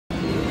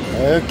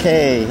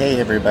Okay, hey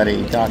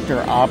everybody,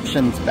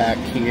 Dr.Options back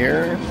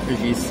here.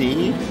 As you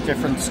see,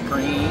 different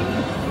screen,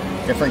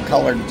 different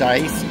colored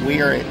dice.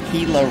 We are at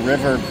Gila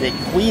River Vee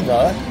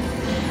Quiva.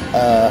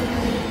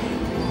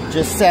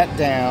 Just sat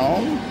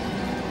down.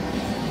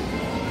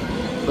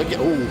 Look at,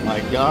 oh my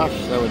gosh,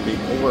 that would be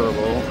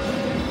horrible.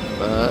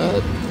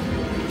 But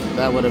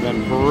that would have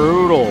been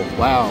brutal.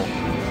 Wow.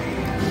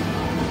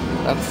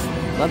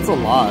 That's a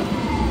lot.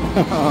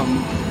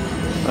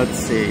 Let's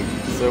see.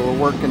 So we're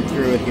working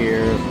through it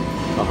here.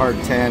 The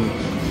hard 10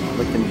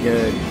 looking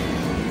good.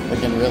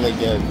 Looking really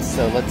good.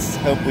 So let's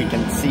hope we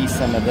can see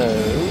some of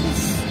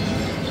those.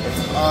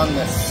 It's on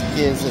the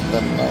skiz at the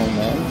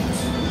moment.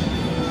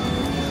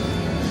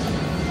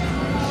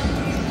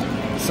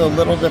 So a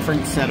little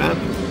different setup.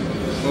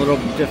 A little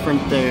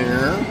different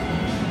there.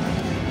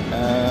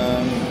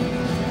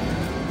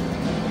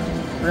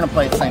 We're gonna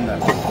play the same though.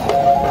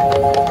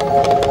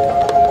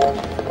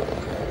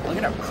 Look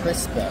at how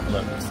crisp that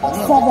looks. Winner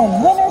 7.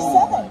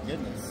 Oh my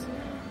goodness.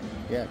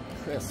 Yeah,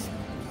 crisp.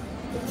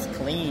 It's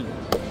clean.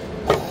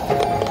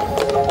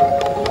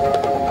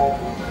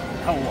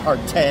 Oh,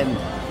 hard 10.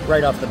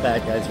 Right off the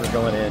bat, guys, we're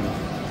going in.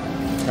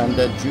 Time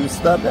to juice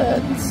the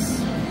beds.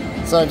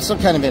 So I'm still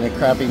kind of in a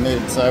crappy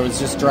mood, so I was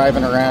just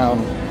driving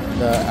around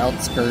the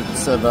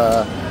outskirts of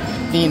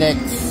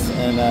Phoenix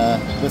and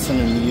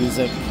listening to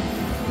music.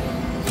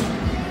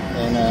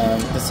 And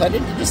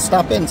decided to just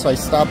stop in, so I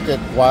stopped at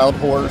Wild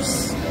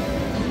Horse.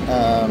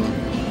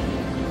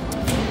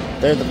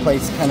 They're the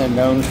place kind of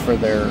known for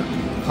their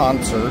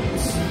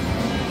concerts.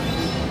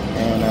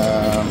 And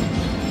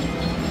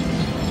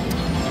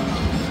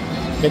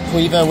Vee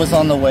Quiva was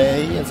on the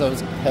way as I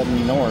was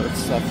heading north,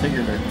 so I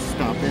figured I'd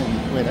stop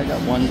in. Wait, I got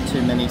one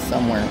too many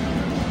somewhere.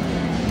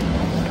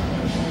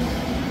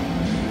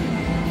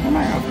 What am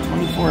I off?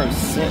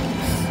 2406.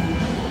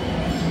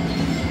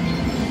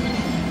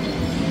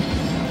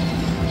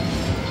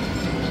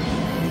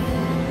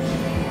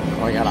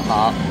 Oh, I got a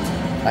hop.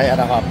 I had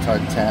a hop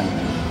hard 10.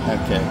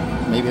 Okay,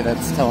 maybe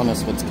that's telling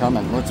us what's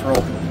coming. Let's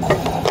roll.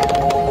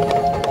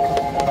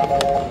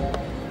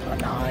 A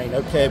 9.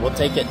 Okay, we'll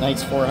take it.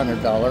 Nice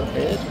 $400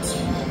 hit.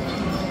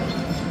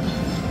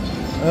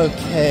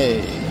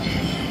 Okay.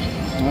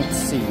 Let's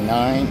see.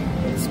 9.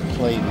 Let's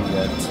play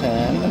the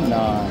 10.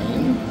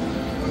 9.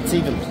 Let's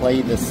even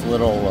play this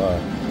little.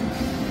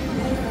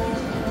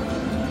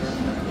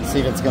 See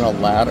if it's gonna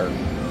ladder.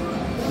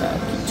 No,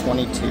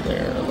 22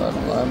 there.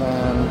 11,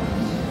 11.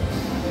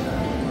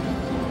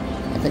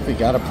 I think we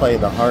gotta play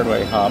the hard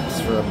way hops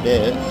for a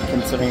bit,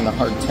 considering the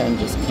hard 10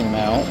 just came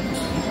out.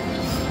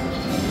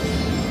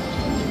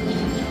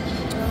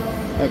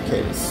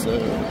 Okay, so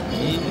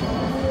 8.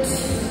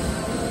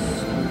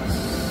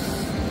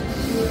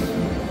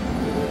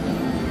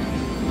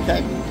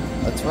 Okay,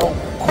 let's roll.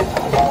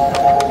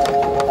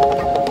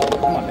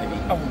 Come on, baby.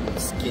 Oh,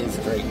 skiz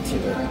right to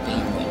it.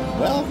 Damn it.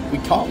 Well, we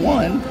caught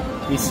one.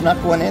 We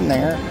snuck one in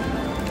there.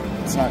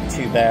 It's not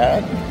too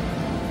bad.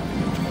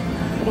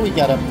 What do we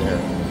got up there?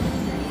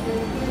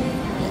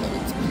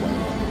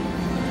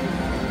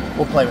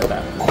 We'll play with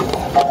that.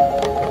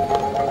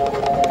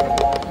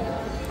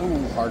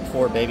 Ooh, hard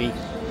 4, baby.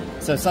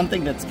 So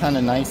something that's kind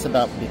of nice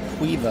about Vee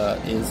Quiva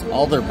is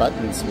all their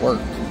buttons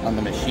work on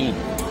the machine.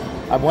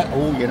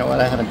 Oh, you know what?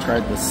 I haven't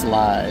tried the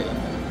slide.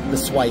 The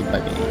swipe, I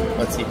mean.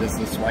 Let's see, does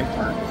the swipe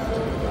work?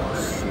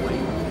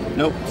 Swipe.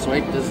 Nope,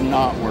 swipe does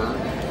not work.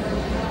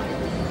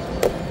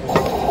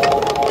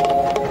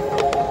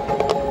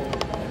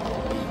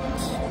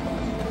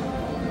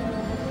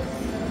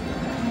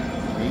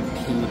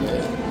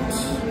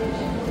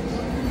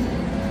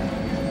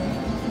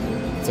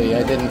 So yeah,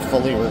 I didn't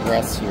fully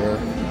regress here.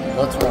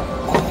 Let's roll.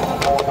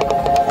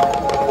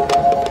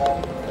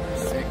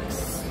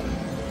 6.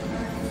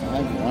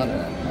 5, 1.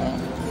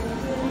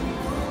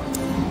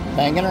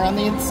 Banging around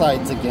the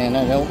insides again.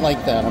 I don't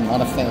like that. I'm not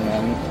a fan.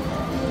 I'm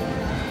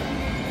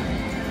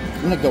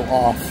gonna go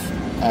off,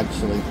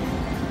 actually,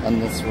 on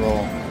this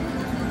roll.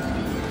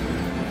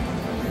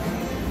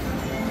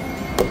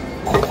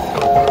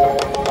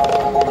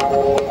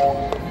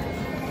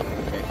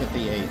 Okay, hit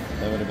the 8.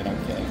 That would have been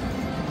okay.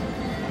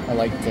 I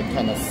like to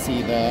kind of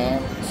see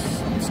that.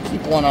 Let's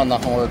keep one on the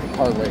hard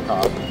way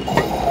hop.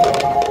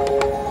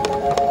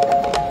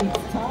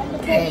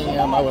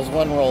 Damn, I was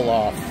one roll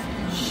off.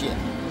 Shit.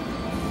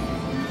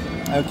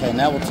 Okay,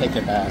 now we'll take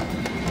it back.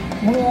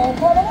 We're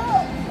coming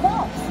out.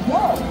 Crops,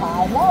 go,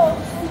 high, low,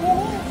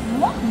 skinny,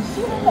 lucky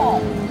shooter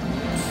back.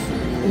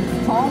 It's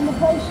time to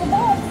place your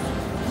bets.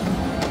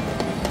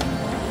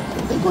 I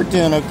think we're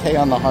doing okay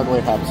on the hard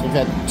way hops. We've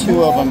had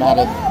 2 of them out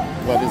of,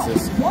 what is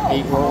this,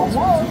 8 rolls?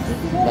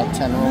 About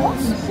 10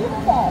 rolls.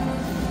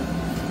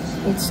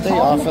 Let's stay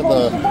off of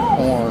the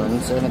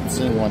horns. I haven't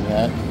seen one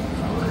yet.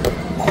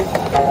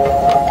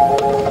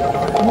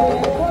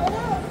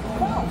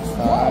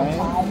 5.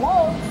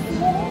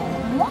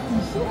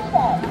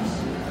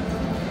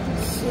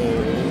 So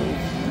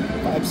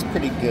 5's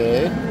pretty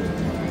good.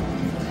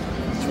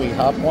 Should we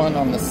hop one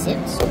on the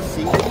 6? Let's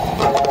see.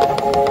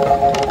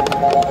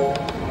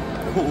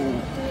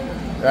 Ooh,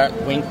 that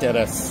winked at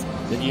us.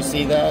 Did you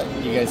see that?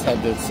 You guys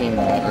had to have seen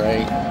that,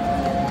 right?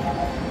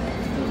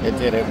 It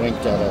did. It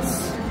winked at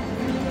us.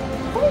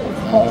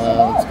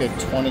 Let's go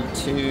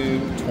 22,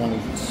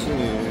 22.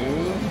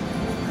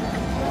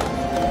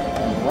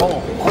 And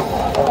roll.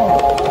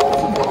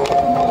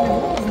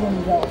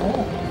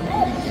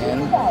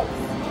 Again.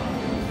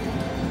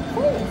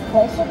 Please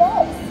place your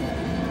bets.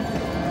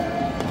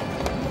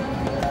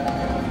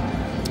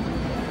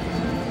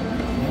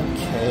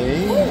 Okay.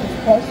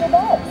 Place your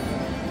bets.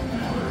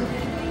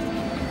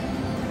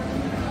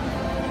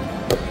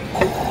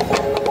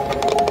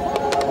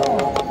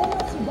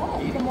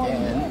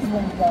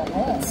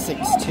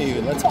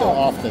 6-2. Let's go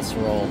off this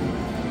roll.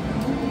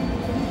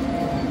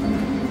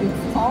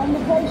 It's time to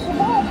place your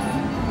bets.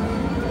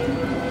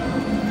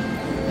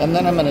 And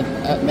then I'm gonna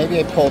maybe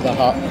I pull the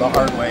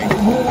hard way. 6.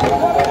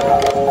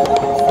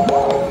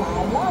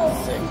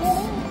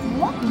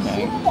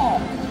 Okay.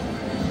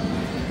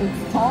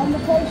 It's time to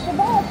place your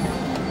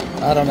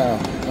bets. I don't know.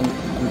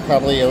 I'm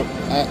probably. Yeah,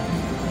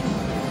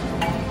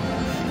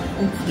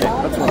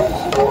 let's roll.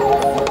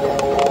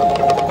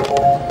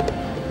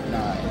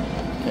 9.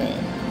 Okay.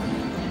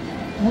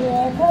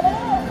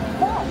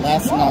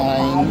 Last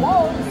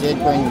 9 did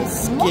bring the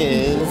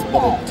Skiz,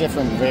 but a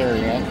different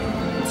variant.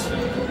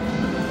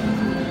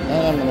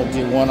 And I'm gonna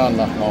do one on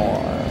the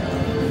horn.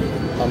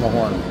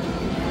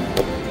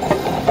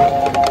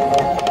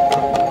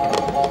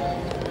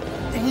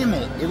 Damn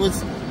it! It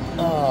was.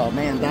 Oh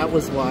man, that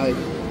was why.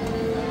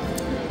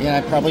 Yeah,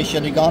 I probably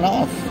should have gone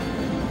off.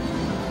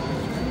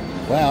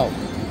 Wow,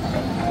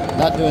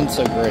 not doing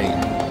so great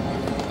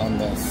on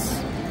this.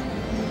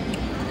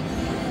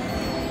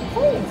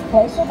 Please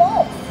place your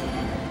bets.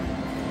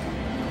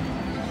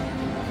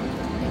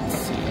 Let's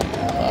see.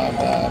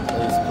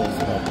 Please,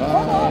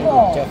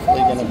 we're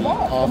definitely going to be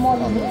off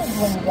on the Skiz.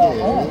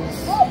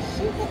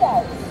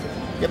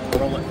 Yep,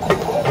 roll it.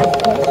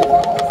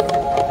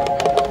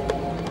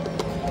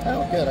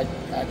 Oh, good. I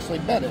actually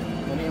bet it.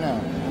 What do you know?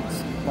 Let's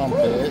bump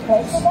it.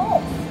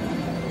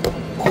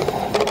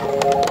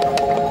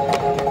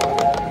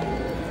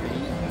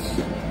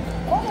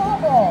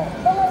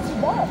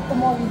 The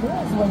more you do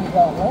is when you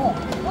go in.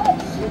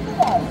 Shoot the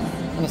dice.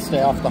 I'm going to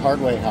stay off the hard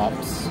way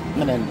hops. I'm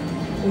going to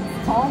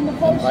It's time to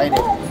place invite your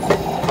it.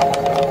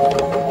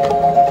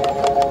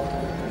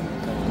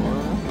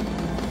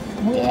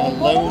 Down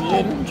low,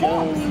 little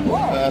Joe.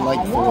 I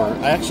like 4.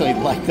 I actually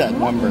like that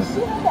number.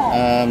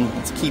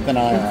 Let's keep an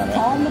eye on it.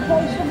 Time to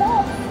place your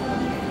bets.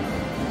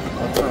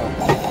 Let's roll.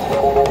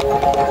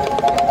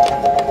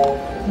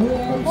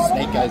 Oh,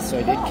 snake eyes, so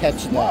I did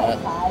catch that.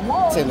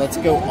 Say, let's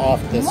go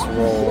off this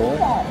roll.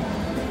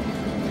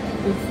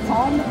 It's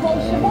time to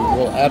place your And bets.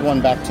 we'll add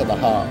one back to the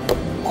hop.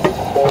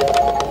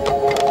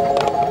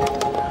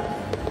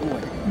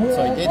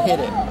 So I did hit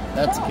it.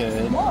 That's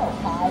good.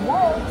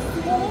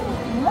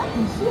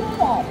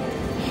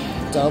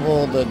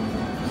 Double the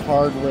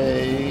hard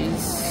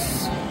ways.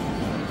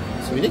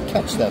 So we did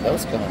catch that. That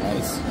was kind of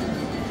nice.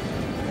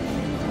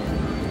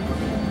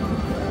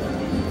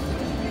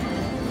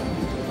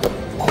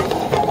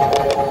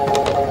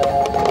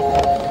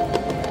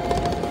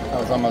 That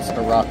was almost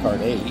a rock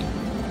hard 8.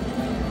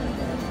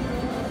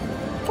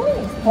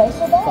 Please place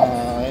your bets.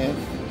 5.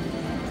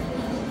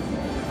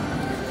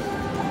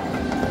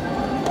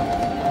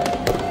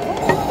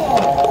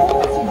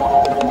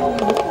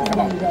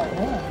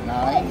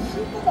 9.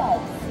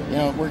 You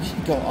know, we're going to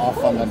go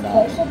off on the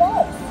 9.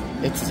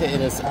 It's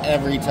hit us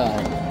every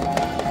time.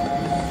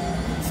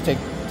 Let's take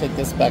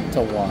this back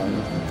to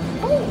 1.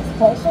 Please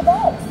place your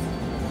bets.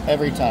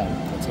 Every time.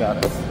 It's got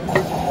us.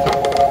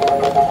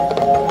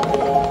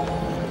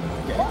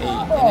 Okay, 8.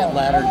 And it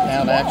laddered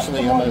down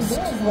actually almost.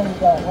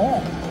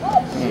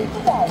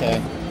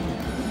 Okay.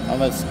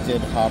 Almost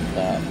did hop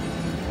that.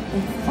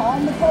 It's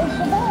time to place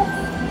your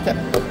bets. Okay.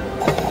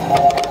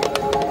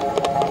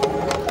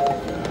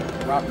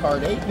 Rock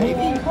hard 8,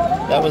 baby.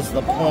 That was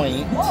the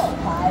point.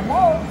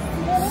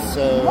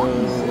 So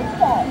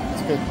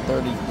let's go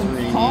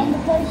 33.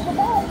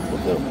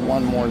 We'll go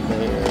 1 more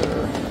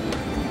there.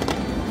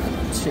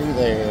 2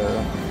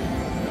 there.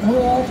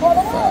 5.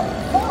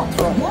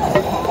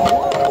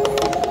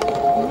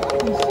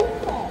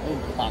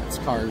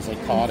 Boxcars, I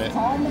caught it.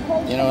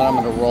 You know what? I'm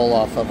going to roll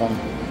off of them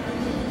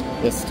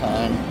this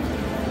time.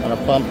 I'm going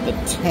to bump the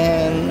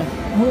 10 to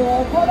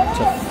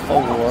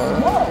 4.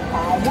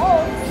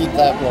 Keep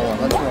that rolling.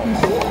 Let's roll.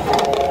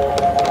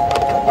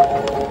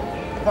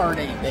 Hard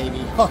 8, baby.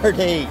 Hard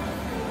 8.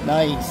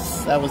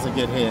 Nice. That was a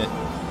good hit.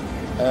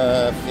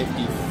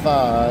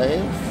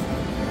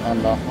 55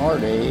 on the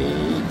hard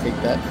 8. Take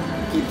that.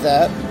 Keep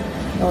that.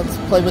 Now let's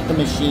play with the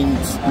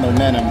machine's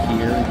momentum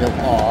here and go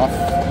off.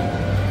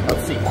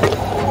 Let's see.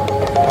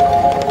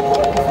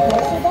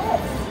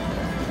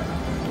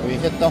 We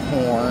hit the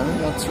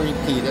horn. Let's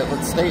repeat it.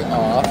 Let's stay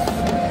off.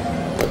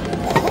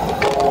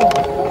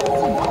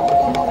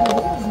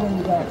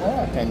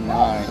 Okay,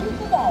 9.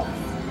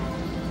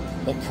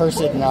 The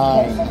cursed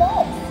 9.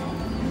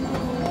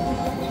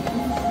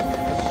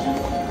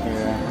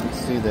 Here,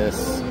 let's do this.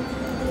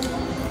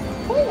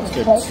 Let's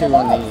go 2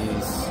 on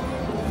these.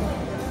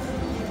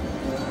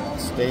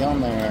 Stay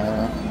on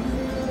there.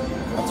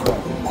 That's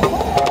right.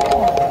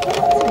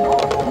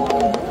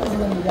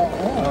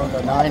 Oh,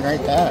 the 9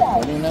 right back.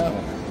 What do you know?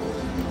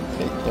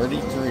 Okay,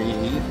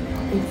 33.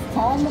 It's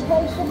time to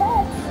place your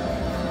bets.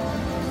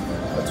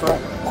 That's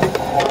right.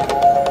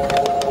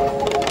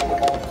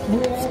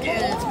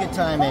 Skizzes, good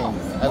timing.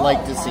 I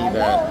like to see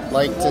that.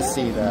 Like to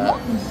see that.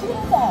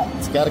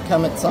 It's got to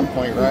come at some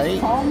point,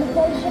 right?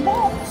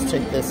 Let's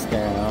take this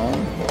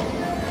down.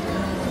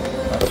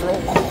 Let's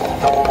roll.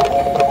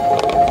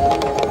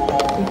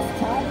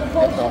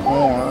 Get the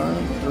horn.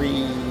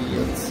 3.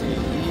 Let's see.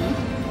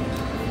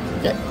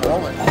 Okay,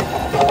 roll it.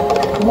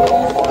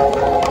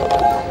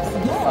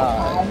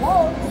 5.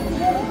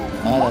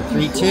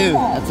 3-2.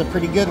 That's a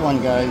pretty good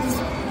one, guys.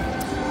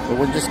 So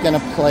we're just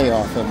gonna play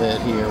off of it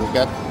here. We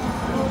got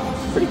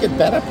pretty good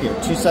bet up here.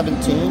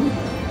 217.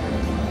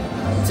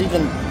 Let's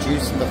even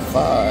juice the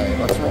 5.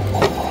 Let's roll.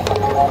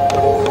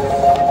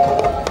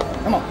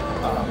 Come on.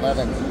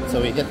 11.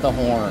 So we hit the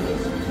horn.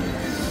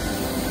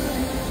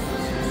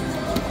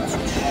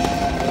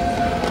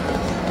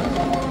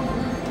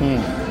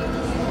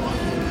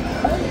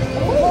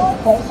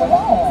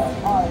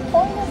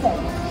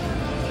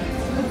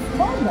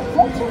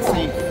 Let's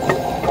see.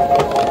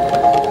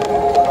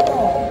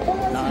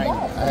 9.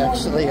 I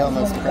actually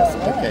almost pressed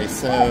it. Okay,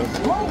 so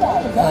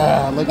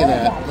look at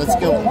that. Let's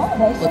go.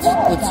 Let's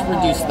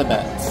reduce the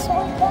bets.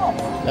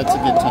 That's a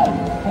good time.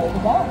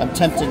 I'm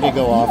tempted to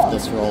go off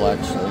this roll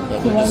actually,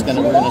 but we're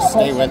gonna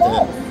stay with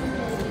it.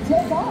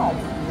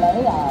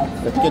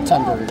 But good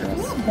time to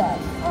regress.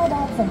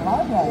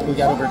 We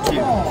got over 2.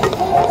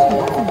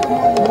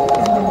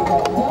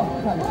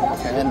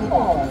 10.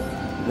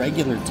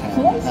 Regular 10.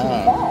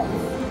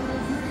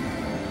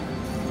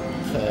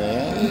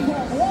 Okay.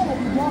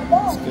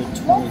 Let's go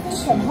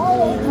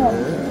 22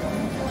 there.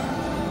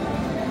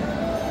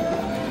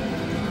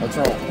 Let's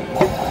roll.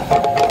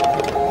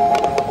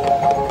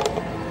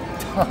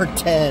 Hard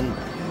 10.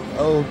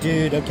 Oh,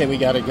 dude. Okay, we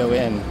gotta go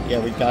in. Yeah,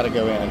 we gotta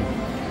go in.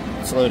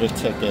 Slow to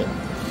ticket.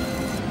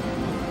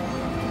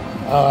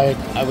 Oh,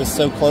 I was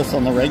so close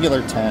on the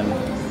regular 10.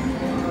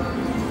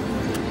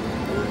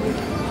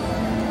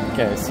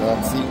 Okay, so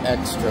that's the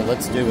extra.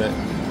 Let's do it.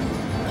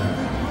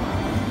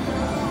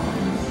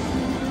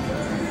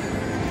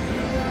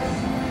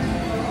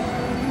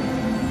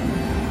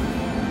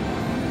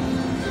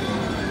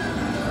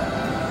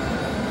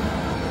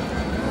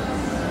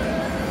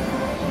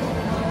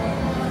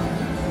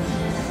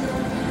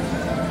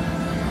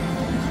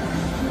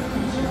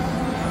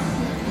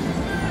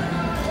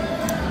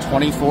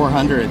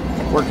 $2,400.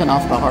 Working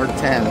off the hard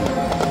 10.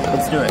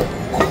 Let's do it.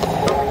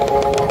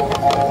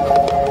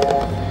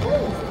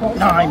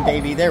 9,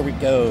 baby. There we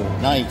go.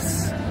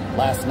 Nice.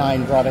 Last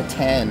 9 brought a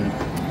 10.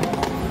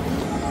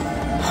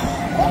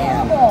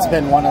 Man, it's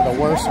been one of the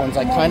worst ones.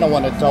 I kind of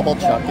want to double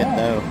chuck it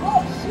though.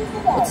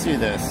 Let's do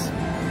this.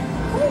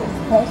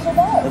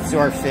 Let's do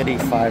our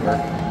 55er.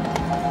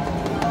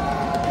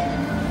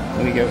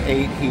 Then we go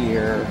 8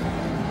 here.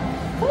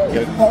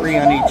 Go 3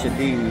 on each of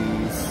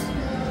these.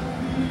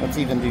 Let's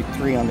even do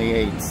 3 on the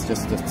 8s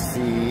just to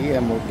see,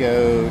 and we'll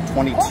go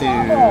 22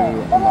 on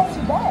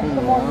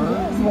the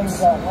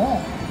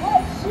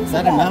 4s. Is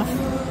that enough?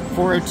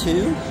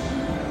 402?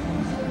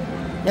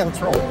 Yeah, let's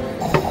roll.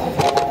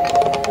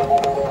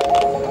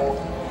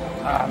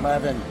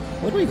 11.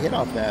 What did we hit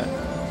off that?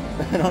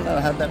 I don't know.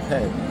 How'd that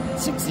pay?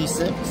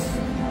 66?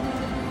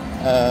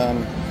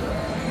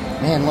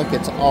 Man, look,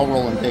 it's all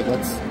rolling big.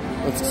 Let's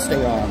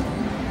stay on.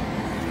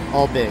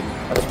 All big.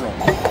 Let's roll.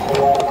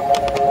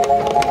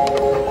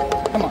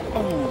 Come on.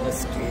 Oh, the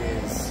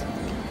Skizzes.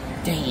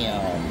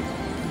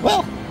 Damn.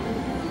 Well,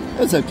 it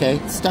was okay.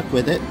 Stuck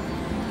with it.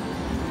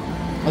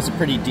 That was a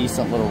pretty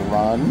decent little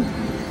run.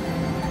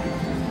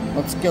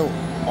 Let's go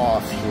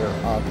off here,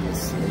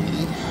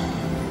 obviously.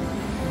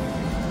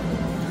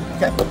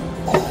 Okay.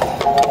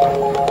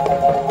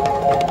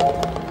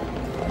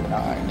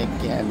 9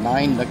 again.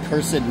 9, the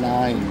cursed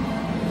 9.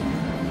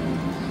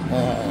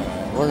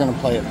 We're going to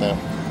play it, though.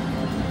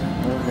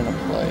 We're going to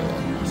play it.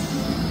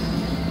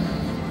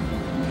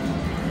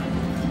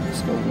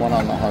 Let's go 1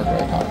 on the hard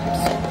right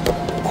hoppers.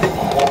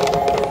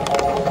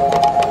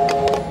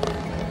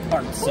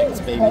 Hard 6,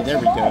 baby. There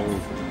we go.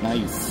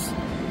 Nice.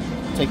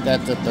 Take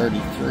that to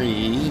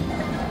 33.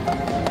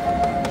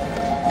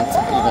 Let's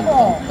even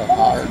bump the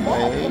hard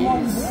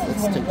ways.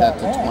 Let's take that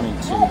to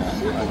 22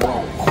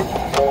 then.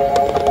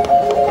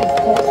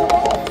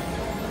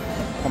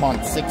 Come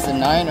on, 6 and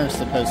 9 are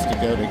supposed to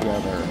go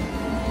together.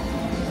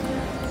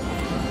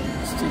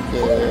 Let's do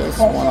this.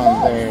 1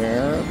 on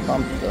there.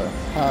 Bump the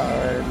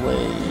hard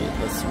way.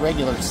 This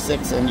regular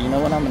 6, and you know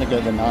what? I'm going to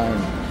go the 9.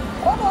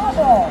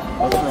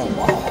 Let's roll.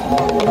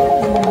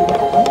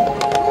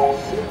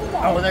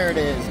 Oh, there it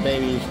is,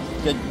 baby.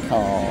 Good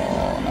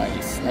call.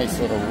 Nice. Nice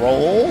little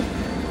roll.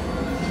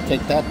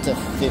 Take that to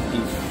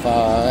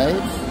 55. You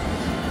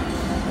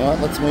know what?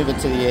 Let's move it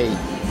to the 8.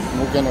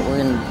 We're gonna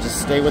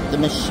just stay with the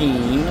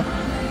machine.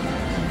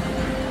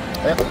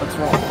 Yep, let's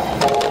roll.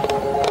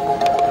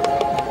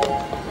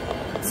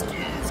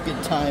 It's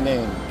good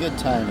timing. Good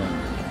timing.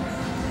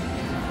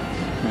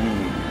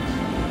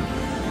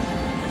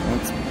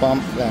 Let's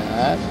bump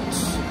that.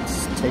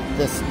 Let's take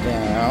this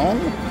down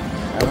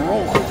and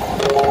roll it.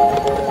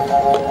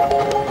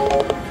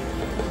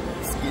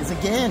 Skizz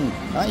again.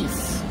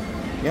 Nice.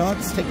 You know,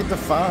 let's take it to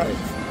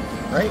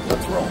 5. Right?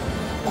 Let's roll.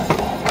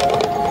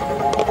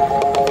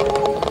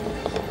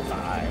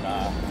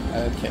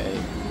 5. Okay.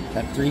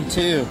 At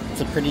 3-2.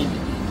 It's a pretty...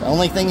 The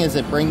only thing is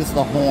it brings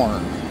the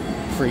horn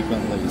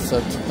frequently. So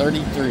it's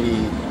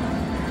 33.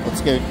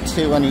 Let's go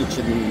 2 on each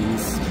of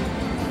these.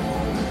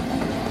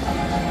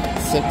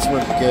 6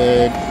 were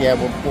good. Yeah,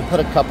 we'll put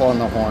a couple on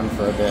the horn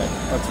for a bit.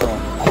 Let's roll.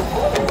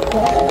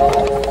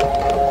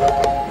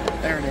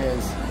 There it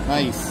is.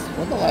 Nice.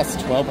 What the last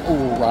 12?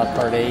 Ooh, rock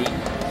hard 8.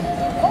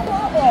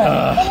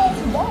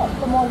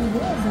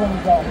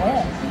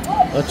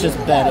 Let's just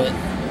bet it.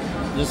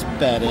 Just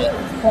bet it.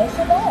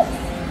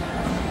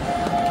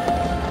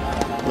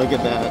 Look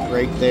at that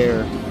right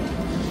there.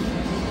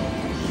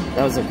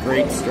 That was a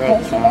great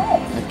stretch, huh?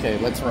 Okay,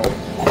 let's roll.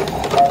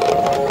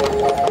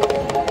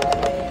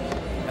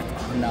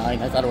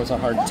 9. I thought it was a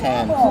hard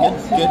 10.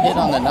 Good hit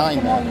on the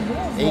 9 though.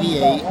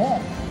 88.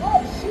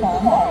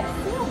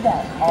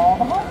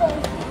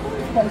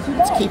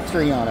 Let's keep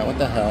 3 on it. What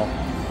the hell?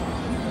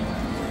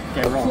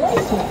 Okay, roll.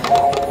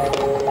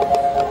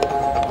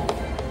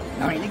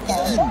 9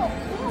 again.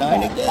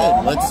 9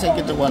 again. Let's take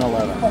it to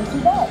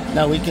 111.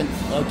 No, we can.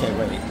 Okay,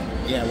 wait.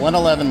 Yeah,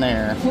 111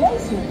 there.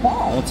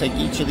 We'll take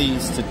each of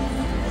these to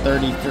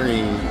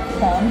 33.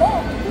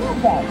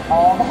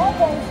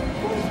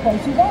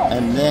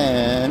 And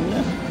then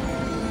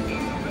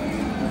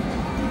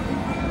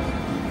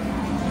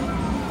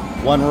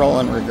 1 roll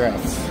and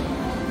regress.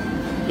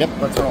 Yep,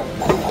 let's roll.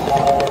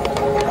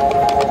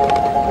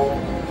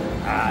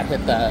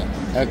 Hit that.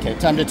 Okay,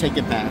 time to take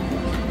it back.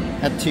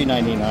 Had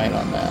 299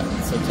 on that.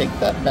 So take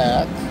that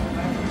back.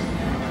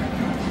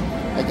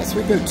 I guess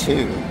we go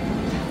 2.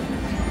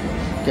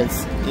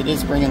 Because it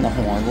is bringing the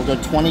horn. We'll go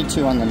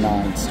 22 on the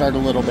 9. Start a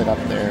little bit up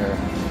there.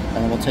 And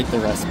then we'll take the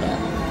rest back.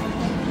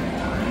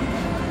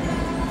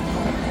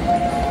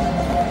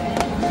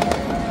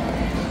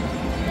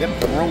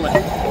 Yep, roll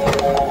it.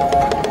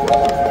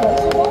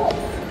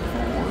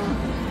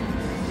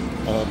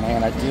 Oh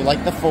man, I do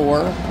like the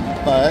 4,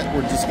 but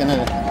we're just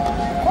gonna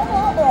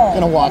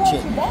watch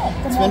it.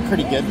 It's been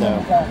pretty good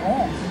though.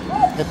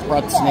 Hit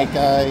brought snake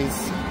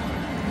eyes.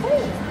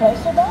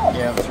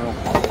 Yeah, let's roll.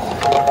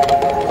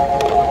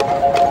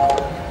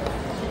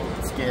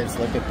 Skizzes,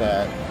 look at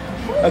that.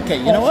 Okay,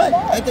 you know what?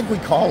 I think we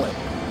call it.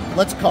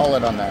 Let's call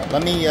it on that.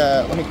 Let me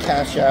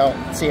cash out,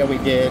 see how we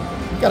did.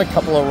 Got a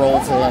couple of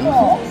rolls in.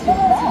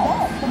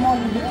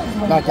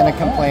 Not gonna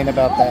complain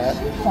about that.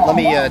 Let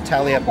me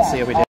tally up and see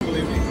how we did.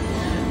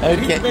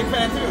 Okay. Big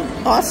fan too.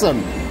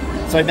 Awesome.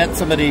 So I met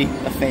somebody,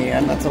 a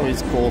fan. That's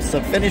always cool.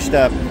 So finished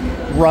up,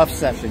 rough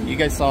session. You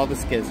guys saw the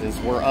skizzes.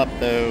 We're up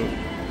though,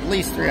 at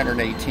least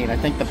 318. I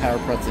think the power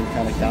pretzel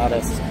kind of got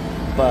us,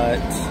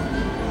 but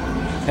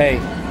hey,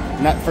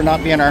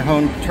 not being our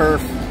home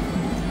turf,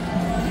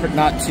 but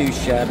not too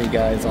shabby,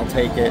 guys. I'll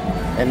take it.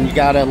 And you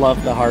gotta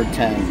love the hard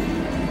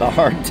 10. The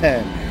hard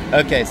 10.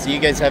 Okay, so you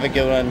guys have a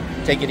good one.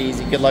 Take it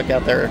easy. Good luck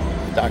out there.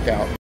 Doc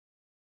out.